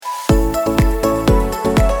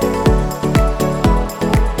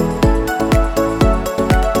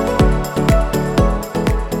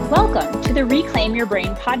Reclaim Your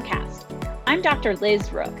Brain podcast. I'm Dr.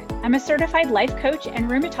 Liz Rook. I'm a certified life coach and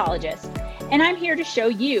rheumatologist, and I'm here to show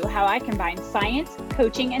you how I combine science,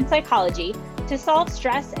 coaching, and psychology to solve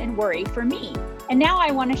stress and worry for me. And now I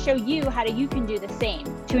want to show you how you can do the same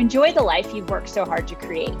to enjoy the life you've worked so hard to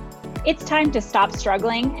create. It's time to stop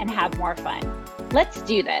struggling and have more fun. Let's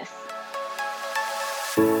do this.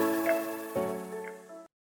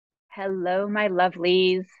 Hello, my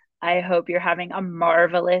lovelies. I hope you're having a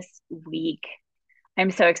marvelous week. I'm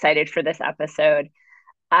so excited for this episode.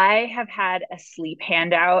 I have had a sleep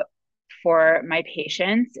handout for my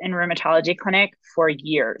patients in rheumatology clinic for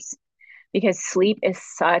years because sleep is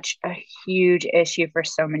such a huge issue for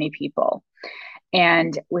so many people.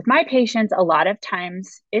 And with my patients, a lot of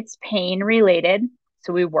times it's pain related.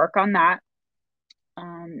 So we work on that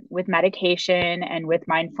with medication and with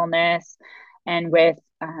mindfulness and with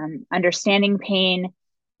understanding pain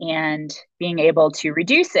and being able to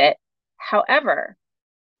reduce it. However,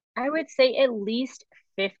 I would say at least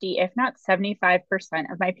 50, if not 75%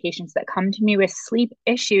 of my patients that come to me with sleep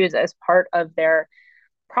issues as part of their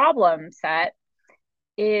problem set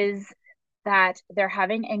is that they're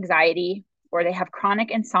having anxiety or they have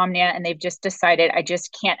chronic insomnia and they've just decided, I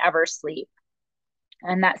just can't ever sleep.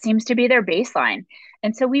 And that seems to be their baseline.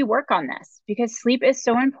 And so we work on this because sleep is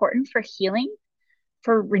so important for healing,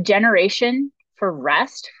 for regeneration, for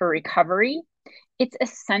rest, for recovery. It's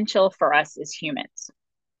essential for us as humans.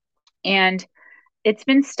 And it's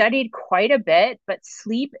been studied quite a bit, but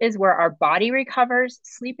sleep is where our body recovers.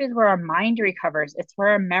 Sleep is where our mind recovers. It's where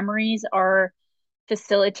our memories are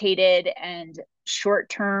facilitated and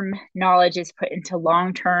short-term knowledge is put into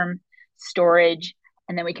long-term storage,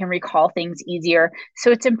 and then we can recall things easier. So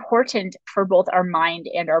it's important for both our mind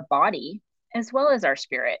and our body, as well as our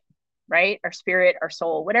spirit, right? Our spirit, our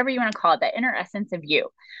soul, whatever you want to call it, that inner essence of you.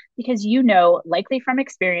 Because you know, likely from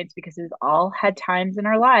experience, because we've all had times in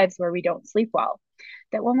our lives where we don't sleep well,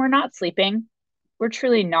 that when we're not sleeping, we're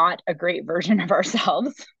truly not a great version of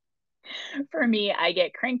ourselves. For me, I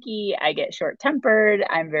get cranky, I get short-tempered,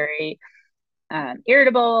 I'm very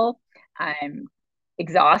irritable, I'm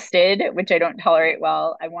exhausted, which I don't tolerate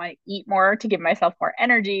well. I want to eat more to give myself more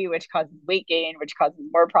energy, which causes weight gain, which causes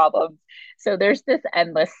more problems. So there's this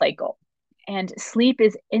endless cycle. And sleep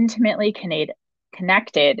is intimately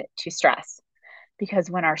connected to stress because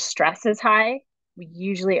when our stress is high, we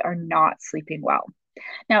usually are not sleeping well.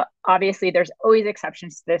 Now, obviously, there's always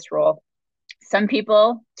exceptions to this rule. Some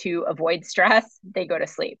people, to avoid stress, they go to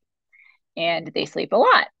sleep and they sleep a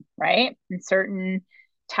lot, right? In certain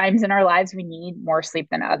times in our lives, we need more sleep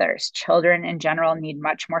than others. Children in general need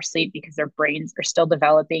much more sleep because their brains are still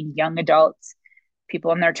developing. Young adults,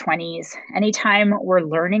 people in their 20s, anytime we're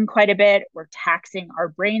learning quite a bit, we're taxing our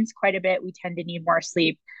brains quite a bit, we tend to need more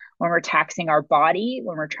sleep. When we're taxing our body,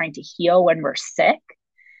 when we're trying to heal, when we're sick.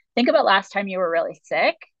 Think about last time you were really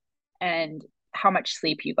sick and how much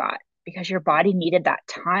sleep you got because your body needed that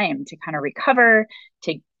time to kind of recover,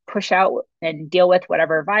 to push out and deal with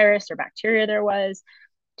whatever virus or bacteria there was,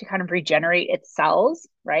 to kind of regenerate its cells,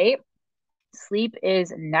 right? Sleep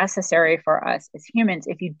is necessary for us as humans.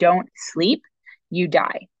 If you don't sleep, you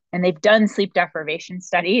die. And they've done sleep deprivation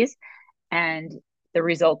studies, and the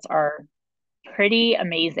results are pretty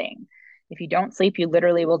amazing. If you don't sleep, you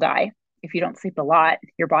literally will die. If you don't sleep a lot,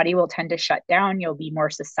 your body will tend to shut down. You'll be more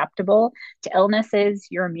susceptible to illnesses.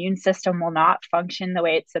 Your immune system will not function the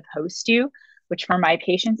way it's supposed to, which for my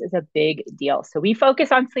patients is a big deal. So we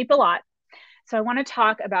focus on sleep a lot. So I want to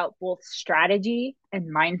talk about both strategy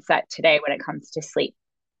and mindset today when it comes to sleep.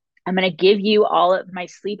 I'm going to give you all of my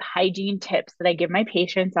sleep hygiene tips that I give my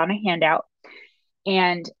patients on a handout.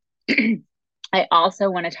 And I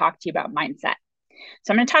also want to talk to you about mindset.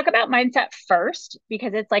 So I'm going to talk about mindset first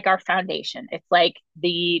because it's like our foundation. It's like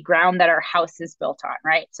the ground that our house is built on,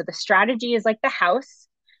 right? So the strategy is like the house.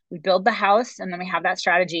 We build the house and then we have that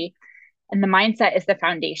strategy. And the mindset is the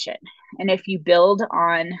foundation. And if you build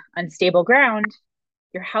on unstable ground,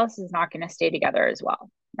 your house is not going to stay together as well,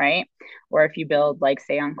 right? Or if you build, like,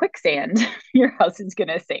 say, on quicksand, your house is going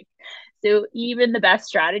to sink. So even the best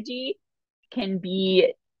strategy can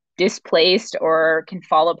be displaced or can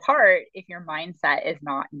fall apart if your mindset is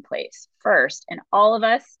not in place first. And all of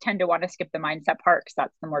us tend to want to skip the mindset part because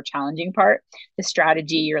that's the more challenging part. The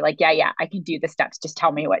strategy, you're like, yeah, I can do the steps. Just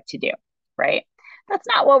tell me what to do, right? That's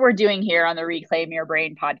not what we're doing here on the Reclaim Your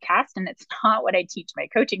Brain podcast. And it's not what I teach my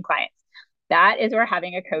coaching clients. That is where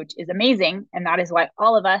having a coach is amazing. And that is why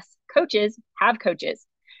all of us coaches have coaches,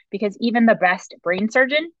 because even the best brain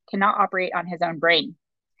surgeon cannot operate on his own brain.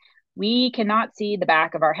 We cannot see the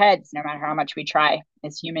back of our heads no matter how much we try.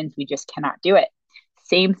 As humans, we just cannot do it.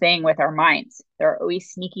 Same thing with our minds. There are always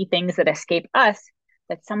sneaky things that escape us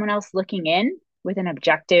that someone else looking in with an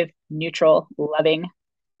objective, neutral, loving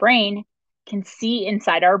brain can see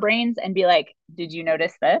inside our brains and be like, did you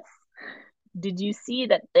notice this? Did you see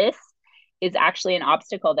that this is actually an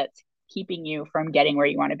obstacle that's keeping you from getting where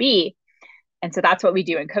you want to be? And so that's what we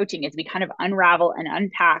do in coaching is we kind of unravel and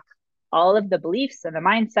unpack all of the beliefs and the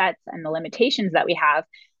mindsets and the limitations that we have.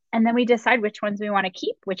 And then we decide which ones we want to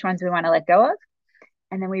keep, which ones we want to let go of.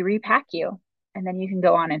 And then we repack you. And then you can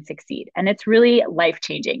go on and succeed. And it's really life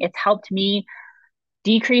changing. It's helped me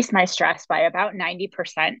decrease my stress by about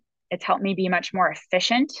 90%. It's helped me be much more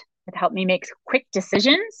efficient. It helped me make quick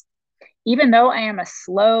decisions, even though I am a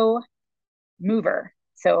slow mover.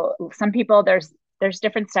 So some people, there's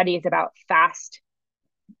different studies about fast,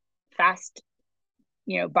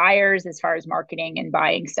 buyers as far as marketing and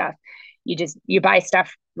buying stuff. You buy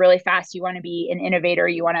stuff really fast. You want to be an innovator.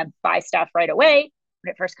 You want to buy stuff right away.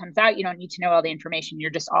 When it first comes out, you don't need to know all the information. You're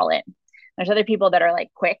just all in. There's other people that are like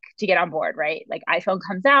quick to get on board, right? Like iPhone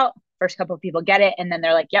comes out, first couple of people get it, and then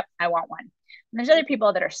they're like, yep, I want one. And there's other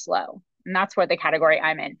people that are slow. And that's what the category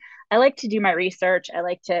I'm in. I like to do my research. I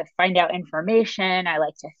like to find out information. I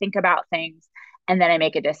like to think about things, and then I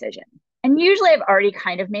make a decision. And usually I've already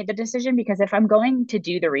kind of made the decision because if I'm going to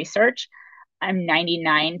do the research, I'm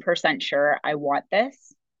 99% sure I want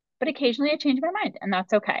this, but occasionally I change my mind and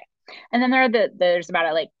that's okay. And then there's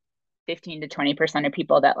about like 15 to 20% of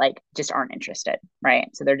people that like just aren't interested, right?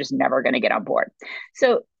 So they're just never going to get on board.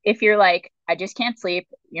 So if you're like, I just can't sleep,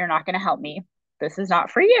 you're not going to help me, this is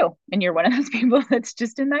not for you. And you're one of those people that's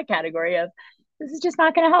just in that category of, this is just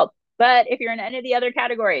not going to help. But if you're in any of the other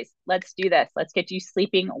categories, let's do this. Let's get you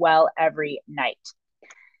sleeping well every night.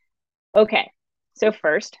 Okay, so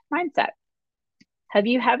first, mindset. Have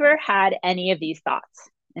you ever had any of these thoughts?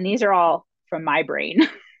 And these are all from my brain.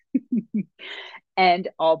 And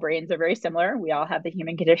all brains are very similar. We all have the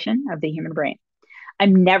human condition of the human brain.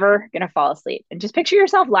 I'm never going to fall asleep. And just picture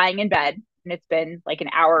yourself lying in bed and it's been like an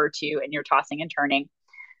hour or two and you're tossing and turning.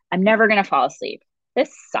 I'm never going to fall asleep.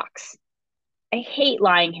 This sucks. I hate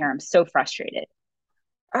lying here. I'm so frustrated.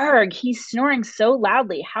 Arg, he's snoring so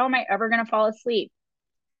loudly. How am I ever going to fall asleep?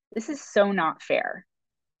 This is so not fair.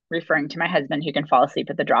 Referring to my husband who can fall asleep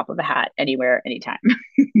at the drop of a hat anywhere, anytime.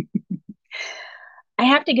 I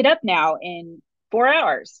have to get up now in 4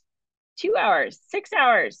 hours, 2 hours, 6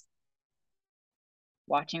 hours.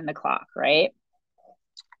 Watching the clock, right?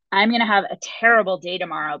 I'm going to have a terrible day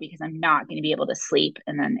tomorrow because I'm not going to be able to sleep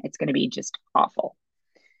and then it's going to be just awful.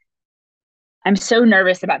 I'm so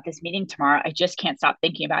nervous about this meeting tomorrow. I just can't stop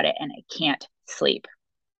thinking about it and I can't sleep.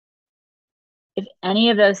 If any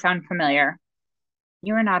of those sound familiar,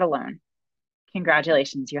 you are not alone.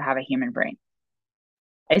 Congratulations, you have a human brain.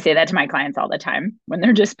 I say that to my clients all the time when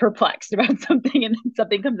they're just perplexed about something and then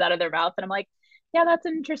something comes out of their mouth. And I'm like, yeah, that's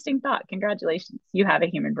an interesting thought. Congratulations, you have a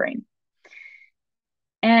human brain.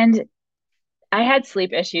 And I had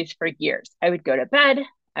sleep issues for years. I would go to bed,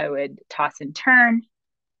 I would toss and turn.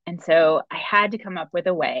 And so I had to come up with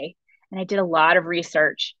a way. And I did a lot of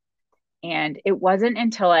research. And it wasn't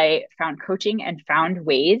until I found coaching and found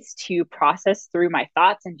ways to process through my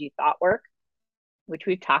thoughts and do thought work, which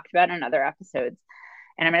we've talked about in other episodes.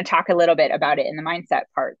 And I'm going to talk a little bit about it in the mindset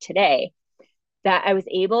part today, that I was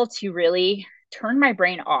able to really turn my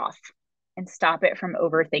brain off and stop it from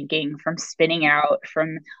overthinking, from spinning out,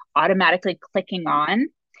 from automatically clicking on.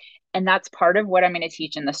 And that's part of what I'm going to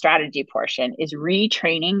teach in the strategy portion is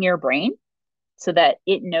retraining your brain so that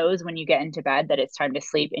it knows when you get into bed that it's time to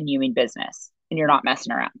sleep and you mean business and you're not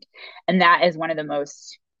messing around. And that is one of the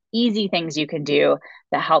most easy things you can do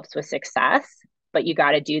that helps with success, but you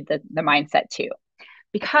got to do the mindset too.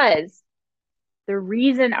 Because the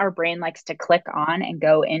reason our brain likes to click on and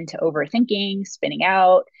go into overthinking, spinning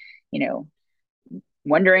out,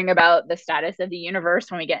 wondering about the status of the universe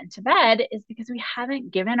when we get into bed is because we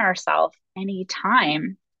haven't given ourselves any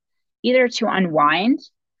time either to unwind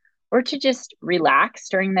or to just relax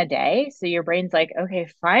during the day. So your brain's like, okay,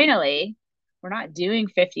 finally, we're not doing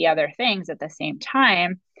 50 other things at the same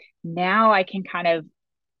time. Now I can kind of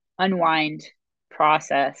unwind,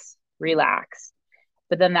 process, relax.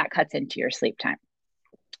 But then that cuts into your sleep time.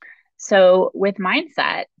 So with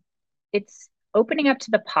mindset, it's opening up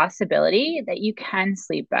to the possibility that you can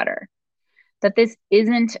sleep better, that this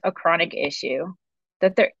isn't a chronic issue,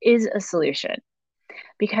 that there is a solution.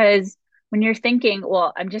 Because when you're thinking,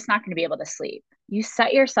 well, I'm just not going to be able to sleep, you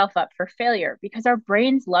set yourself up for failure because our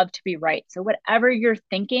brains love to be right. So whatever you're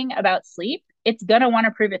thinking about sleep, it's going to want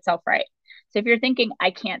to prove itself right. So if you're thinking,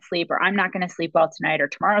 I can't sleep, or I'm not going to sleep well tonight, or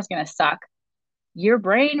tomorrow's going to suck, your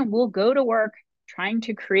brain will go to work trying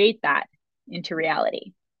to create that into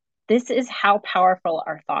reality. This is how powerful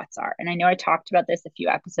our thoughts are. And I know I talked about this a few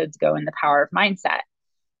episodes ago in the power of mindset,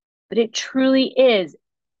 but it truly is,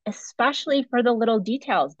 especially for the little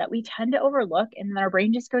details that we tend to overlook. And then our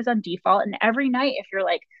brain just goes on default. And every night, if you're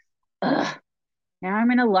like, ugh, now I'm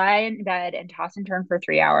going to lie in bed and toss and turn for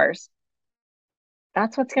 3 hours,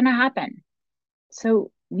 that's what's going to happen.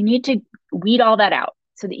 So we need to weed all that out.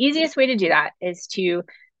 So the easiest way to do that is to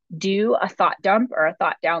do a thought dump or a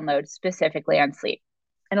thought download specifically on sleep.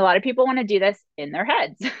 And a lot of people want to do this in their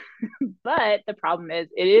heads, but the problem is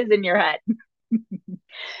it is in your head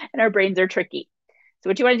and our brains are tricky. So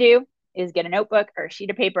what you want to do is get a notebook or a sheet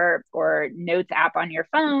of paper or notes app on your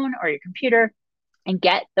phone or your computer and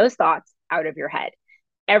get those thoughts out of your head.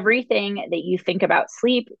 Everything that you think about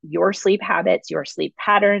sleep, your sleep habits, your sleep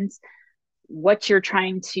patterns, what you're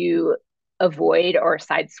trying to avoid or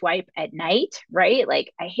sideswipe at night, right?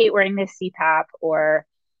 Like, I hate wearing this CPAP, or,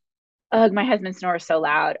 ugh, my husband snores so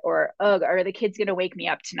loud, or, ugh, are the kids going to wake me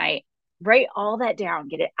up tonight? Write all that down,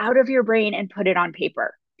 get it out of your brain and put it on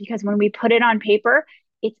paper. Because when we put it on paper,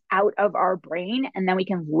 it's out of our brain and then we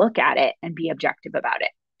can look at it and be objective about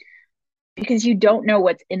it. Because you don't know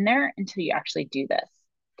what's in there until you actually do this.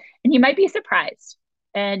 And you might be surprised,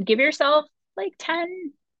 and give yourself like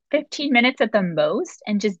 10, 15 minutes at the most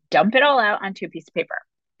and just dump it all out onto a piece of paper.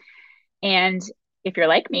 And if you're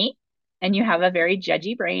like me and you have a very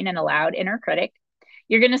judgy brain and a loud inner critic,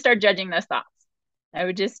 you're going to start judging those thoughts. I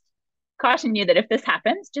would just caution you that if this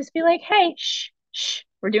happens, just be like, hey, shh,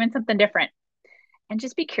 we're doing something different. And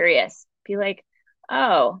just be curious. Be like,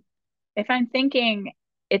 oh, if I'm thinking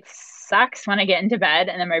it sucks when I get into bed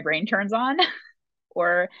and then my brain turns on,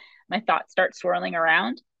 or my thoughts start swirling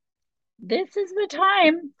around, this is the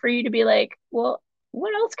time for you to be like, well,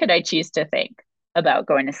 what else could I choose to think about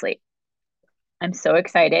going to sleep? I'm so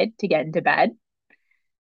excited to get into bed.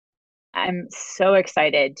 I'm so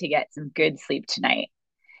excited to get some good sleep tonight.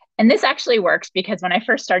 And this actually works because when I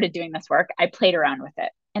first started doing this work, I played around with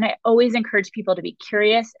it. And I always encourage people to be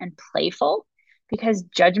curious and playful, because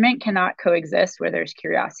judgment cannot coexist where there's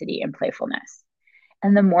curiosity and playfulness.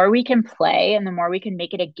 And the more we can play and the more we can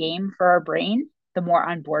make it a game for our brain, the more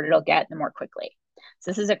on board it'll get, the more quickly.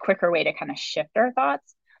 So this is a quicker way to kind of shift our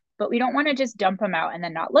thoughts, but we don't want to just dump them out and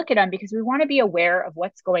then not look at them, because we want to be aware of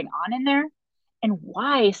what's going on in there and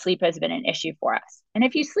why sleep has been an issue for us. And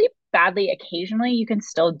if you sleep badly occasionally, you can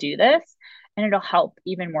still do this and it'll help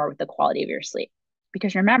even more with the quality of your sleep.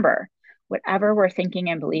 Because remember, whatever we're thinking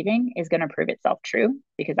and believing is going to prove itself true,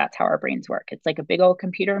 because that's how our brains work. It's like a big old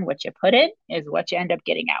computer, and what you put in is what you end up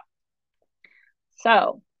getting out.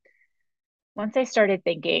 So once I started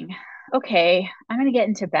thinking, okay, I'm going to get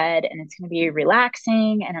into bed and it's going to be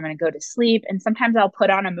relaxing and I'm going to go to sleep. And sometimes I'll put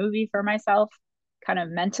on a movie for myself kind of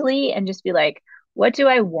mentally and just be like, what do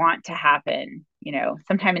I want to happen? You know,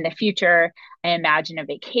 sometime in the future, I imagine a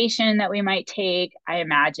vacation that we might take. I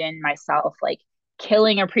imagine myself like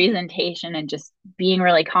killing a presentation and just being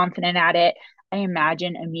really confident at it. I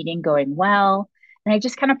imagine a meeting going well. And I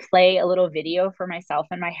just kind of play a little video for myself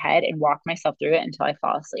in my head and walk myself through it until I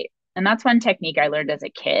fall asleep. And that's one technique I learned as a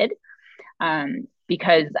kid,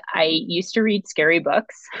 because I used to read scary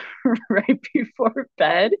books right before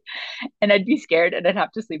bed, and I'd be scared and I'd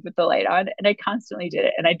have to sleep with the light on. And I constantly did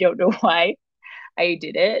it. And I don't know why I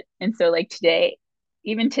did it. And so, like today,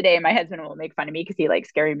 even today, my husband will make fun of me because he likes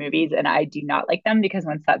scary movies and I do not like them, because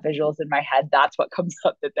once that visual's in my head, that's what comes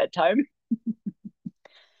up at bedtime.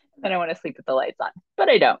 And I want to sleep with the lights on, but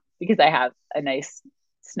I don't, because I have a nice,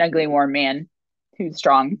 snuggly, warm man who's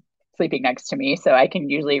strong sleeping next to me. So I can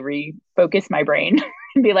usually refocus my brain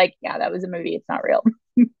and be like, yeah, that was a movie. It's not real.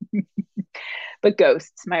 But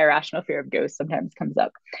ghosts, my irrational fear of ghosts sometimes comes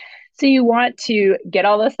up. So you want to get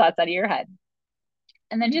all those thoughts out of your head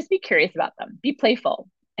and then just be curious about them. Be playful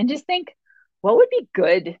and just think, what would be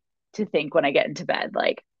good to think when I get into bed?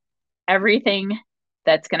 Like, everything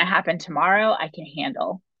that's going to happen tomorrow, I can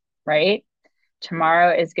handle, right?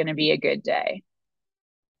 Tomorrow is going to be a good day.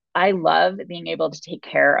 I love being able to take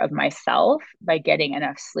care of myself by getting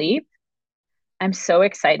enough sleep. I'm so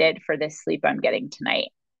excited for this sleep I'm getting tonight.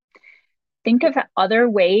 Think of other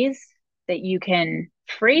ways that you can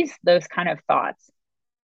phrase those kind of thoughts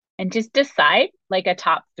and just decide like a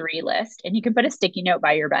top 3 list. And you can put a sticky note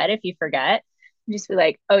by your bed if you forget, and just be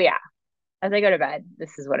like, oh yeah, as I go to bed,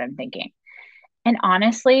 this is what I'm thinking. And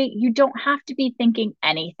honestly, you don't have to be thinking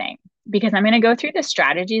anything, because I'm going to go through the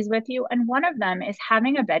strategies with you. And one of them is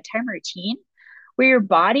having a bedtime routine where your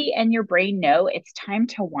body and your brain know it's time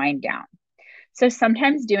to wind down. So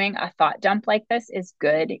sometimes doing a thought dump like this is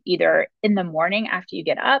good, either in the morning after you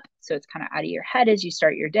get up, so it's kind of out of your head as you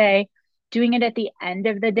start your day, doing it at the end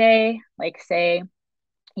of the day, like say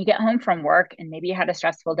you get home from work and maybe you had a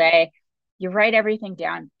stressful day, you write everything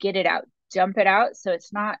down, get it out, dump it out. So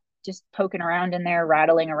it's not just poking around in there,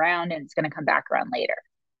 rattling around, and it's going to come back around later.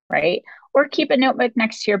 Right. Or keep a notebook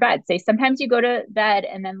next to your bed. Say sometimes you go to bed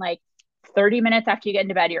and then like 30 minutes after you get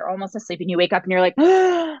into bed, you're almost asleep and you wake up and you're like,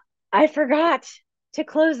 oh, I forgot to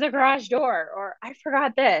close the garage door, or I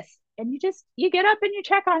forgot this. And you get up and you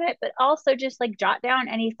check on it, but also just like jot down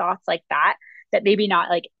any thoughts like that, that maybe not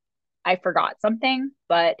like I forgot something,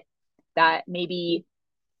 but that maybe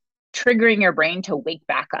triggering your brain to wake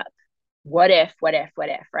back up. What if,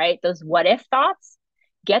 right? Those what if thoughts,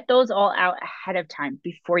 get those all out ahead of time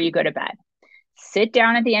before you go to bed. Sit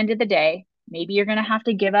down at the end of the day. Maybe you're going to have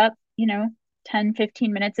to give up, 10,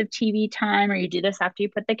 15 minutes of TV time, or you do this after you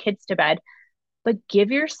put the kids to bed, but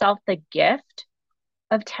give yourself the gift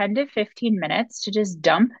of 10 to 15 minutes to just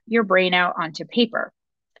dump your brain out onto paper.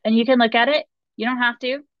 And you can look at it. You don't have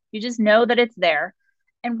to. You just know that it's there.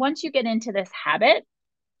 And once you get into this habit,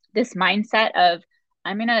 this mindset of,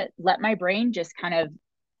 I'm going to let my brain just kind of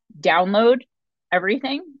download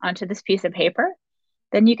everything onto this piece of paper,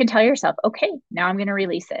 then you can tell yourself, okay, now I'm going to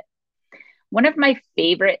release it. One of my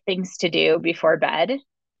favorite things to do before bed,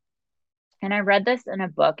 and I read this in a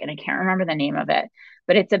book and I can't remember the name of it,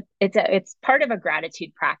 but it's part of a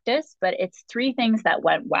gratitude practice, but it's 3 things that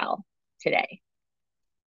went well today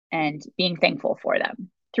and being thankful for them.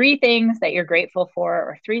 3 things that you're grateful for,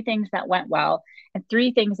 or 3 things that went well, and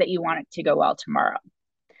 3 things that you want it to go well tomorrow.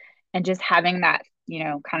 And just having that,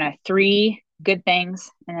 kind of 3 good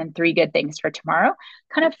things and then 3 good things for tomorrow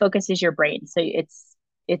kind of focuses your brain. So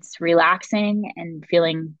it's relaxing and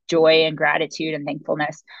feeling joy and gratitude and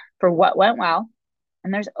thankfulness for what went well.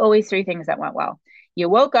 And there's always 3 things that went well. You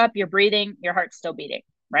woke up, you're breathing, your heart's still beating,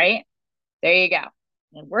 right? There you go.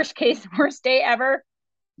 In worst case, worst day ever,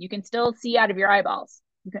 you can still see out of your eyeballs.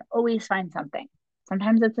 You can always find something.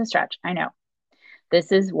 Sometimes it's a stretch. I know.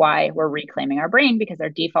 This is why we're reclaiming our brain, because our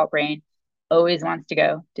default brain always wants to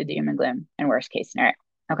go to doom and gloom and worst case scenario.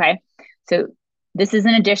 Okay. So this is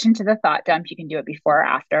in addition to the thought dump. You can do it before or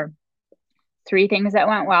after. 3 things that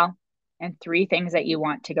went well and 3 things that you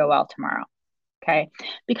want to go well tomorrow. Okay.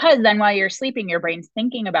 Because then while you're sleeping, your brain's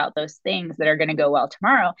thinking about those things that are going to go well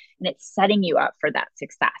tomorrow, and it's setting you up for that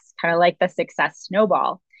success. Kind of like the success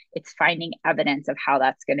snowball. It's finding evidence of how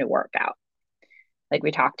that's going to work out, like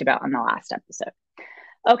we talked about on the last episode.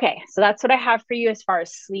 Okay, so that's what I have for you as far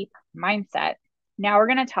as sleep mindset. Now we're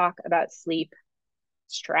going to talk about sleep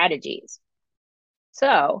strategies.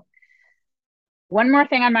 So, one more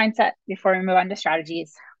thing on mindset before we move on to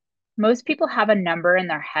strategies. Most people have a number in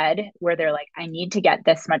their head where they're like, I need to get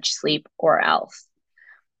this much sleep or else.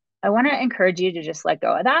 I want to encourage you to just let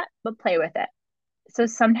go of that, but play with it. So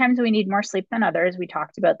sometimes we need more sleep than others. We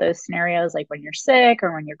talked about those scenarios like when you're sick,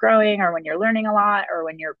 or when you're growing, or when you're learning a lot, or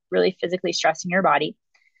when you're really physically stressing your body.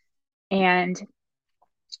 And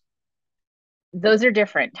those are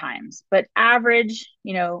different times, but average,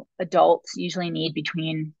 adults usually need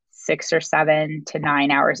between 6 or 7 to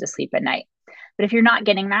 9 hours of sleep at night. But if you're not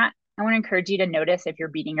getting that, I want to encourage you to notice if you're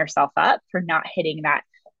beating yourself up for not hitting that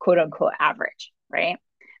quote unquote average, right?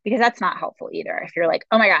 Because that's not helpful either. If you're like,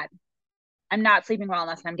 oh my God, I'm not sleeping well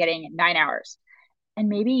unless I'm getting 9 hours. And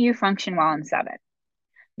maybe you function well in 7.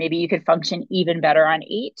 Maybe you could function even better on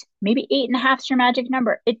 8. Maybe 8.5 is your magic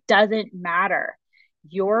number. It doesn't matter.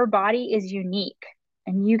 Your body is unique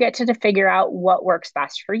and you get to figure out what works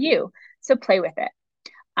best for you. So play with it.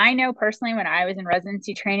 I know personally, when I was in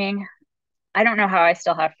residency training, I don't know how I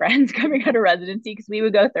still have friends coming out of residency, because we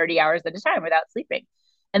would go 30 hours at a time without sleeping.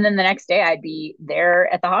 And then the next day I'd be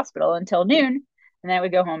there at the hospital until noon. And then I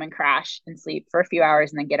would go home and crash and sleep for a few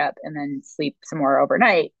hours and then get up and then sleep some more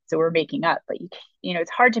overnight. So we're making up, but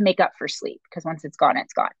it's hard to make up for sleep, because once it's gone,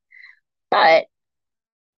 it's gone. But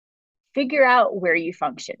figure out where you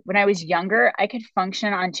function. When I was younger, I could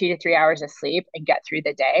function on 2 to 3 hours of sleep and get through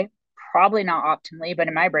the day. Probably not optimally, but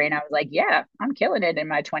in my brain, I was like, yeah, I'm killing it in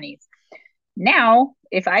my 20s. Now,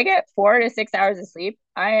 if I get 4 to 6 hours of sleep,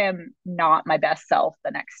 I am not my best self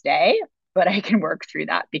the next day, but I can work through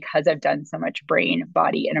that because I've done so much brain,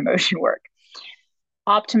 body, and emotion work.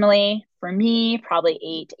 Optimally, for me,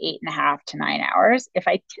 probably 8.5 to 9 hours. If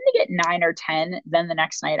I tend to get 9 or 10, then the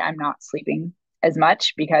next night I'm not sleeping as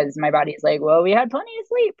much, because my body's like, well, we had plenty of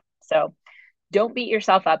sleep. So don't beat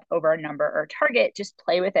yourself up over a number or target. Just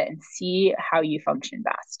play with it and see how you function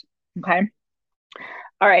best. Okay.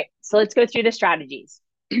 All right. So let's go through the strategies.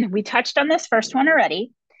 We touched on this first one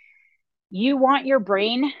already. You want your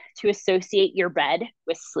brain to associate your bed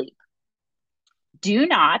with sleep. Do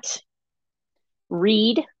not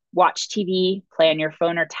read, watch TV, play on your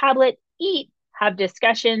phone or tablet eat, have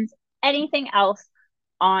discussions, anything else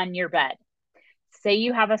on your bed. Say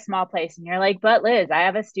you have a small place and you're like, but Liz, I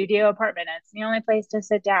have a studio apartment and it's the only place to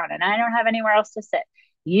sit down and I don't have anywhere else to sit.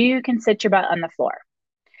 You can sit your butt on the floor.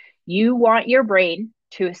 You want your brain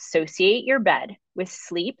to associate your bed with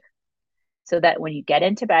sleep so that when you get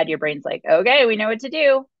into bed, your brain's like, okay, we know what to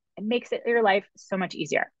do. It makes your life so much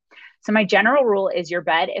easier. So my general rule is your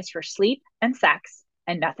bed is for sleep and sex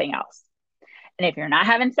and nothing else. And if you're not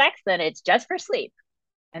having sex, then it's just for sleep.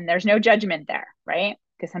 And there's no judgment there, right?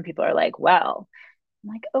 Because some people are like, well, I'm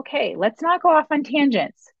like, okay, let's not go off on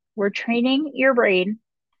tangents. We're training your brain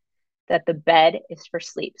that the bed is for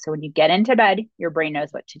sleep. So when you get into bed, your brain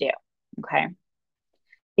knows what to do. Okay.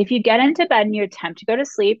 If you get into bed and you attempt to go to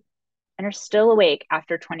sleep and are still awake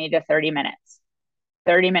after 20 to 30 minutes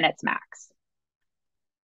max,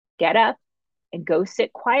 get up and go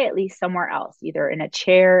sit quietly somewhere else, either in a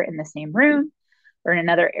chair in the same room or in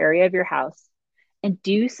another area of your house, and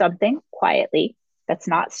do something quietly that's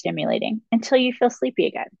not stimulating until you feel sleepy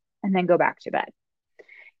again, and then go back to bed.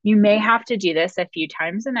 You may have to do this a few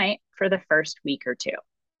times a night for the first week or two.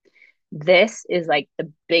 This is like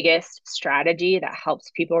the biggest strategy that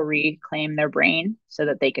helps people reclaim their brain so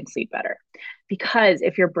that they can sleep better. Because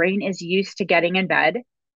if your brain is used to getting in bed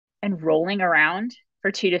and rolling around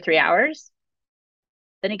for 2 to 3 hours,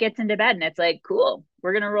 then it gets into bed and it's like, cool,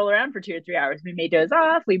 we're going to roll around for 2 to 3 hours. We may doze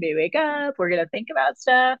off. We may wake up. We're going to think about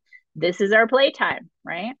stuff. This is our playtime,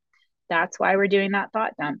 right? That's why we're doing that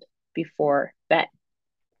thought dump before bed.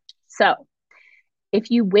 So if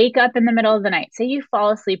you wake up in the middle of the night, say you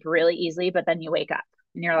fall asleep really easily, but then you wake up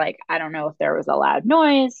and you're like, I don't know if there was a loud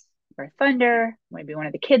noise or thunder. Maybe one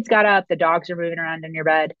of the kids got up, the dogs are moving around in your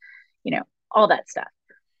bed, all that stuff.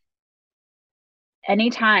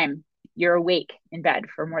 Anytime you're awake in bed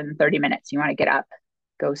for more than 30 minutes, you want to get up,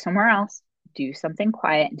 go somewhere else, do something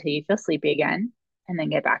quiet until you feel sleepy again, and then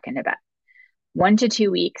get back into bed. 1 to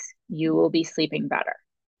 2 weeks, you will be sleeping better.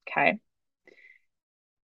 Okay.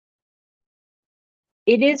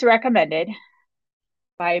 It is recommended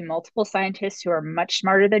by multiple scientists who are much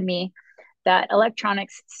smarter than me that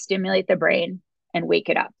electronics stimulate the brain and wake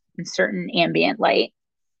it up in certain ambient light,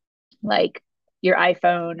 like your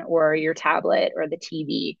iPhone or your tablet or the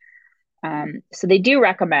TV. So they do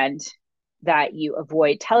recommend that you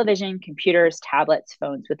avoid television, computers, tablets,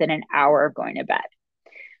 phones within an hour of going to bed.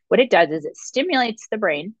 What it does is it stimulates the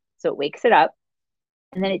brain, so it wakes it up,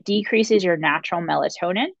 and then it decreases your natural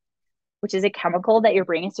melatonin, which is a chemical that your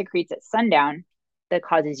brain secretes at sundown that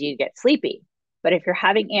causes you to get sleepy. But if you're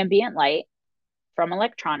having ambient light from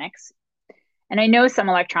electronics, and I know some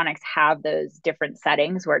electronics have those different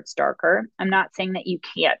settings where it's darker. I'm not saying that you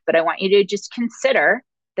can't, but I want you to just consider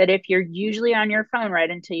that if you're usually on your phone right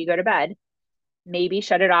until you go to bed, maybe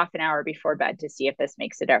shut it off an hour before bed to see if this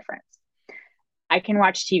makes a difference. I can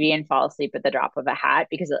watch TV and fall asleep at the drop of a hat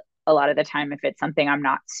because a lot of the time, if it's something I'm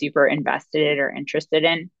not super invested in or interested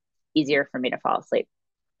in, easier for me to fall asleep.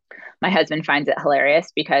 My husband finds it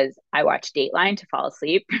hilarious because I watch Dateline to fall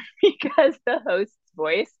asleep because the host's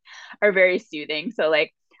voice are very soothing. So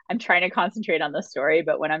like I'm trying to concentrate on the story,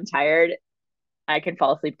 but when I'm tired, I can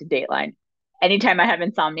fall asleep to Dateline. Anytime I have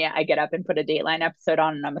insomnia, I get up and put a Dateline episode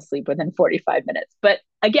on and I'm asleep within 45 minutes. But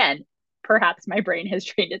again, perhaps my brain has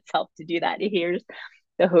trained itself to do that. It hears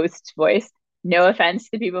the host's voice. No offense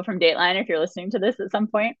to people from Dateline if you're listening to this at some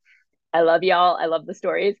point. I love y'all. I love the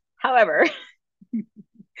stories. However,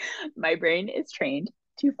 my brain is trained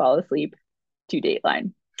to fall asleep to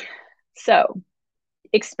Dateline. So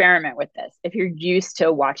experiment with this. If you're used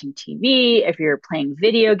to watching TV, if you're playing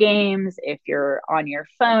video games, if you're on your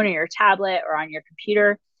phone or your tablet or on your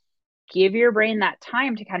computer, give your brain that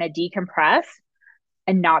time to kind of decompress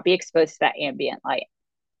and not be exposed to that ambient light.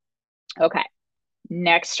 Okay,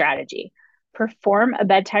 next strategy. Perform a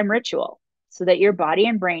bedtime ritual so that your body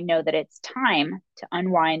and brain know that it's time to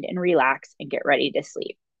unwind and relax and get ready to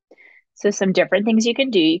sleep. So some different things you can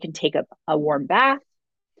do. You can take a warm bath.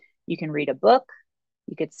 You can read a book.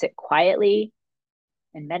 You could sit quietly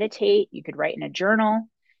and meditate. You could write in a journal.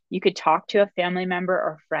 You could talk to a family member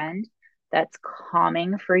or friend that's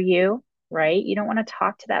calming for you, right? You don't want to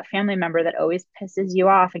talk to that family member that always pisses you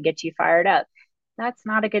off and gets you fired up. That's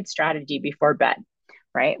not a good strategy before bed,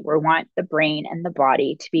 right? We want the brain and the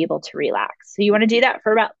body to be able to relax. So you want to do that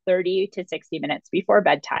for about 30 to 60 minutes before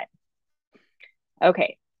bedtime.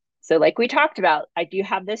 Okay, so like we talked about, I do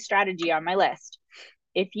have this strategy on my list.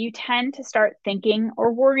 If you tend to start thinking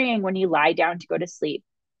or worrying when you lie down to go to sleep,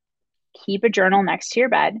 keep a journal next to your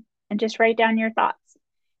bed and just write down your thoughts.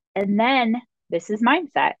 And then this is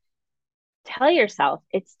mindset. Tell yourself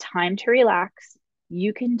it's time to relax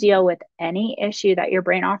You can deal with any issue that your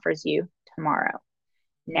brain offers you tomorrow.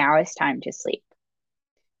 Now is time to sleep,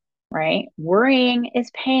 right? Worrying is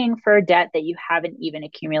paying for a debt that you haven't even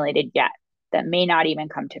accumulated yet, that may not even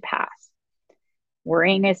come to pass.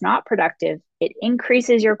 Worrying is not productive. It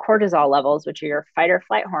increases your cortisol levels, which are your fight or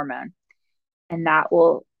flight hormone, and that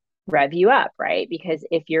will rev you up, right? Because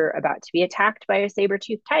if you're about to be attacked by a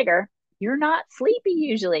saber-toothed tiger, you're not sleepy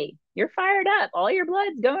usually. You're fired up. All your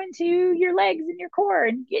blood's going to your legs and your core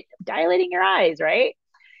and dilating your eyes, right?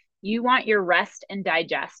 You want your rest and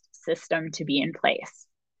digest system to be in place.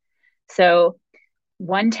 So,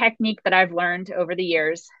 one technique that I've learned over the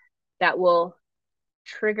years that will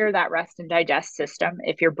trigger that rest and digest system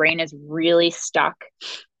if your brain is really stuck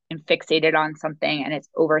and fixated on something and it's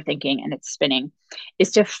overthinking and it's spinning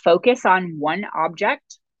is to focus on one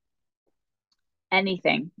object.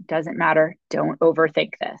 Anything, doesn't matter. Don't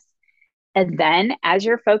overthink this. And then as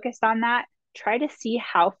you're focused on that, try to see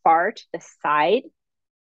how far to the side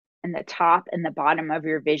and the top and the bottom of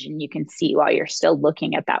your vision you can see while you're still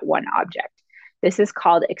looking at that one object. This is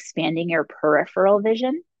called expanding your peripheral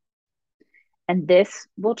vision. And this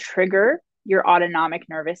will trigger your autonomic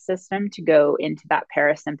nervous system to go into that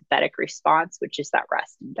parasympathetic response, which is that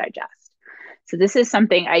rest and digest. So this is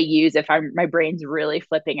something I use if my brain's really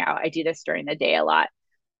flipping out. I do this during the day a lot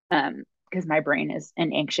because my brain is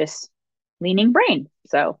an anxious leaning brain.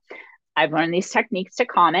 So I've learned these techniques to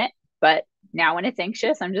calm it, but now when it's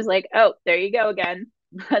anxious, I'm just like, oh, there you go again.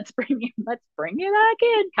 Let's bring you back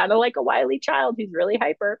in, kind of like a wily child who's really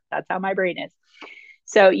hyper. That's how my brain is.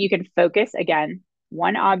 So you can focus again,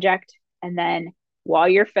 one object, and then while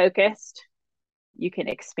you're focused, you can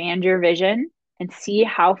expand your vision and see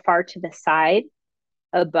how far to the side,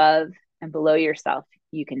 above, and below yourself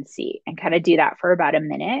you can see, and kind of do that for about a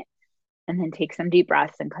minute, and then take some deep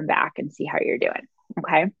breaths and come back and see how you're doing.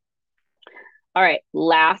 Okay. All right.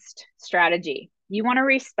 Last strategy. You want to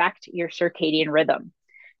respect your circadian rhythm.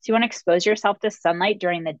 So you want to expose yourself to sunlight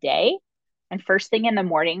during the day. And first thing in the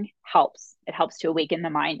morning helps. It helps to awaken the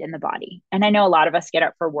mind and the body. And I know a lot of us get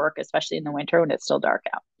up for work, especially in the winter when it's still dark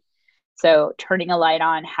out. So turning a light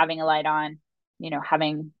on, having a light on,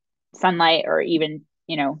 having sunlight or even,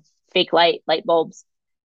 fake light bulbs,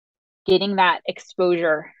 getting that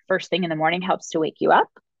exposure first thing in the morning helps to wake you up.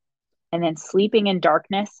 And then sleeping in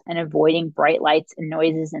darkness and avoiding bright lights and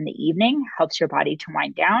noises in the evening helps your body to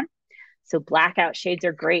wind down. So blackout shades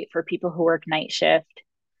are great for people who work night shift,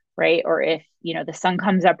 right? Or if, the sun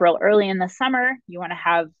comes up real early in the summer, you want to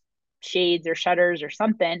have shades or shutters or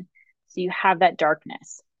something so you have that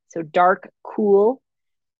darkness. So dark, cool,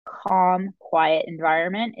 calm, quiet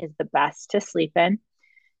environment is the best to sleep in.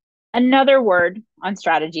 Another word on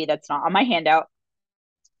strategy that's not on my handout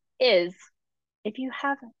is if you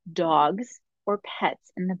have dogs or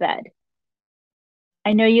pets in the bed.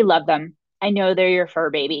 I know you love them. I know they're your fur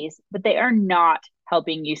babies, but they are not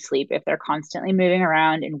helping you sleep if they're constantly moving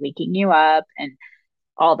around and waking you up and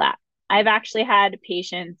all that. I've actually had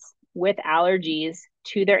patients with allergies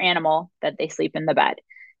to their animal that they sleep in the bed.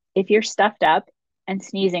 If you're stuffed up and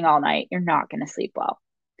sneezing all night, you're not going to sleep well.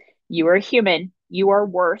 You are human. You are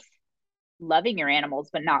worth loving your animals,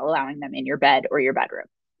 but not allowing them in your bed or your bedroom.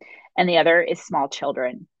 And the other is small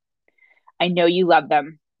children. I know you love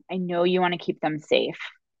them. I know you want to keep them safe.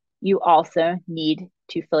 You also need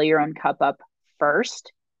to fill your own cup up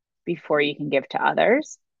first before you can give to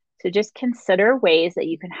others. So just consider ways that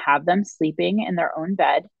you can have them sleeping in their own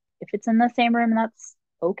bed. If it's in the same room, that's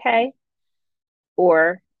okay.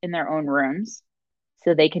 Or in their own rooms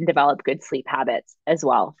so they can develop good sleep habits as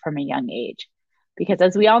well from a young age. Because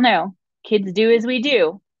as we all know, kids do as we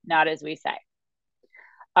do, not as we say.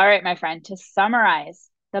 All right, my friend, to summarize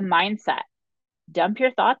the mindset, dump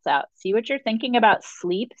your thoughts out, see what you're thinking about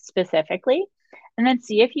sleep specifically, and then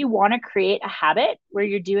see if you want to create a habit where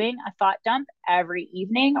you're doing a thought dump every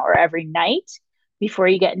evening or every night before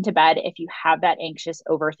you get into bed if you have that anxious,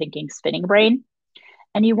 overthinking, spinning brain.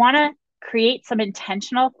 And you want to create some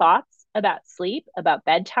intentional thoughts about sleep, about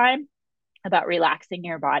bedtime, about relaxing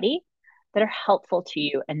your body that are helpful to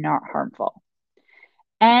you and not harmful.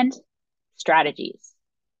 And strategies.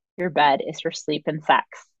 Your bed is for sleep and sex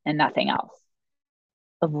and nothing else.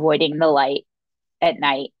 Avoiding the light at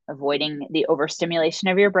night, avoiding the overstimulation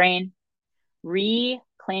of your brain,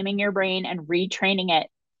 reclaiming your brain and retraining it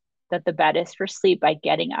that the bed is for sleep by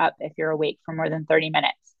getting up if you're awake for more than 30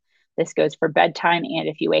 minutes. This goes for bedtime and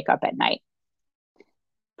if you wake up at night.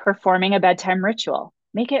 Performing a bedtime ritual.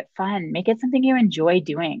 Make it fun. Make it something you enjoy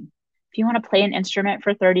doing. If you want to play an instrument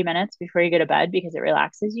for 30 minutes before you go to bed because it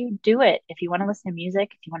relaxes you, do it. If you want to listen to music,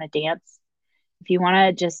 if you want to dance, if you want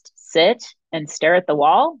to just sit and stare at the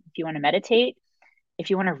wall, if you want to meditate, If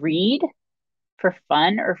you want to read for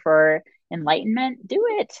fun or for enlightenment, do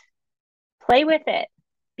it. Play with it.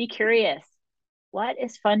 Be curious. What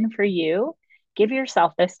is fun for you? Give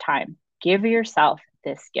yourself this time. Give yourself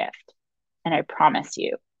this gift. And I promise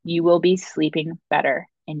you, you will be sleeping better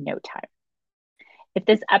in no time. If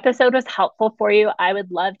this episode was helpful for you, I would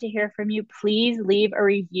love to hear from you. Please leave a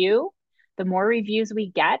review. The more reviews we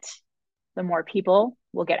get, the more people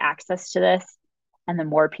will get access to this, and the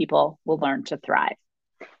more people will learn to thrive.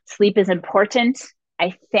 Sleep is important.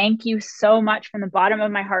 I thank you so much from the bottom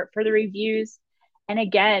of my heart for the reviews. And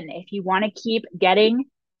again, if you want to keep getting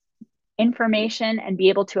information and be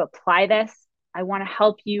able to apply this, I want to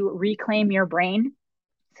help you reclaim your brain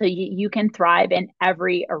so you can thrive in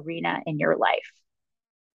every arena in your life.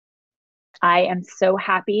 I am so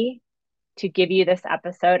happy to give you this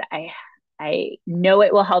episode. I know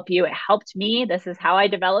it will help you. It helped me. This is how I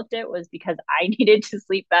developed it, was because I needed to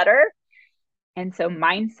sleep better. And so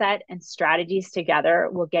mindset and strategies together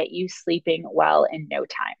will get you sleeping well in no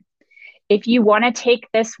time. If you want to take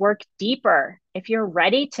this work deeper, if you're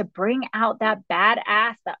ready to bring out that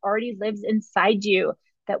badass that already lives inside you,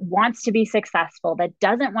 that wants to be successful, that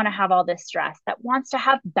doesn't want to have all this stress, that wants to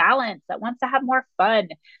have balance, that wants to have more fun,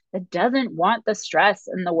 that doesn't want the stress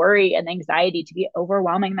and the worry and the anxiety to be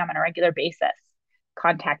overwhelming them on a regular basis,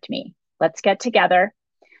 contact me. Let's get together.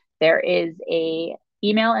 There is a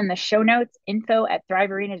email in the show notes,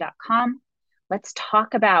 info@thrivearena.com. Let's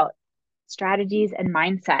talk about strategies and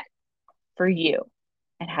mindset for you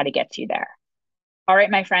and how to get you there. All right,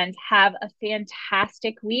 my friends, have a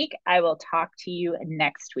fantastic week. I will talk to you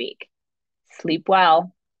next week. Sleep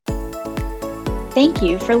well. Thank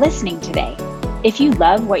you for listening today. If you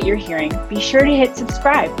love what you're hearing, be sure to hit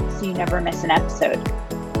subscribe so you never miss an episode.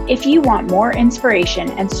 If you want more inspiration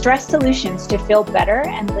and stress solutions to feel better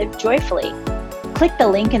and live joyfully, click the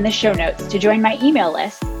link in the show notes to join my email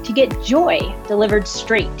list to get joy delivered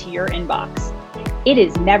straight to your inbox. It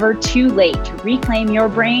is never too late to reclaim your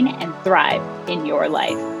brain and thrive in your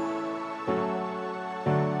life.